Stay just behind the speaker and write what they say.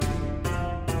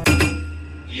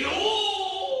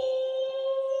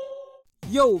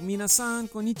Yo, minasan,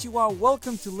 konnichiwa.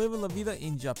 Welcome to Live La Vida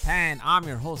in Japan. I'm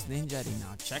your host, Ninjari.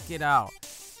 Now, check it out.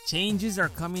 Changes are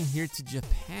coming here to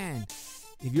Japan.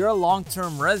 If you're a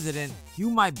long-term resident, you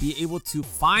might be able to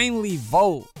finally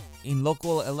vote in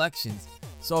local elections.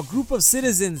 So a group of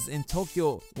citizens in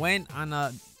Tokyo went on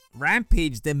a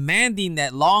rampage demanding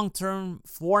that long-term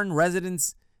foreign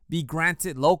residents be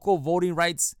granted local voting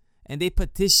rights, and they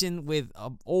petitioned with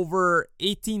over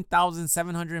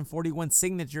 18,741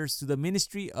 signatures to the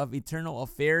Ministry of Internal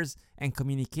Affairs and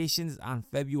Communications on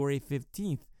February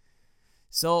 15th.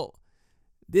 So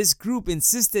this group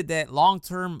insisted that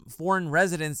long-term foreign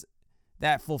residents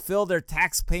that fulfill their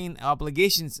tax-paying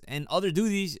obligations and other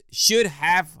duties should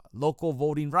have local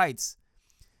voting rights.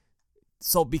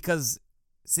 So because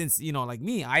since, like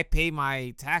me, I pay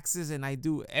my taxes and I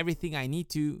do everything I need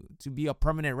to be a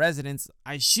permanent resident,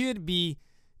 I should be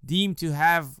deemed to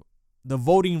have the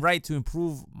voting right to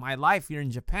improve my life here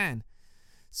in Japan.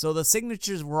 So the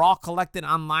signatures were all collected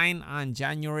online on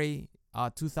January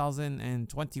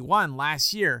 2021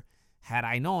 last year. Had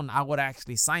I known, I would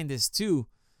actually sign this too.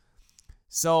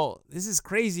 So this is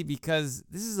crazy because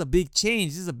this is a big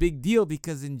change. This is a big deal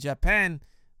because in Japan,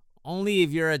 only if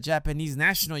you're a Japanese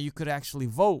national, you could actually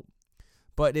vote.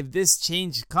 But if this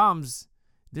change comes,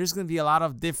 there's going to be a lot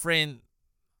of different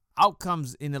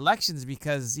outcomes in elections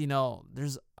because,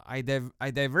 there's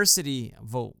a diversity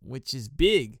vote, which is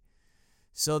big.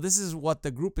 So this is what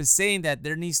the group is saying, that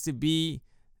there needs to be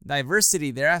diversity.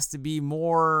 There has to be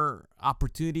more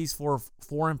opportunities for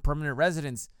foreign permanent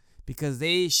residents because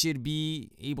they should be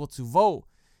able to vote.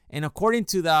 And according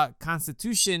to the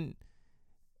Constitution,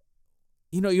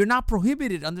 you're not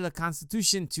prohibited under the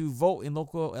Constitution to vote in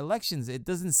local elections. It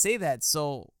doesn't say that.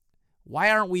 So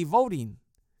why aren't we voting?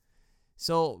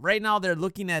 So right now they're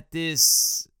looking at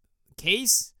this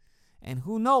case, and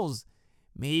who knows,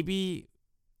 maybe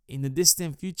in the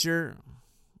distant future,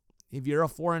 if you're a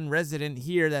foreign resident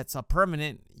here that's a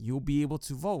permanent, you'll be able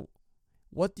to vote.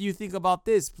 What do you think about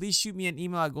this? Please shoot me an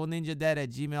email at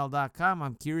goninjadad@gmail.com.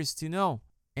 I'm curious to know.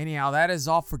 Anyhow, that is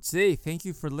all for today. Thank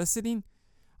you for listening.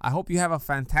 I hope you have a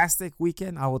fantastic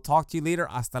weekend. I will talk to you later.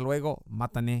 Hasta luego.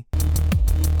 Matane.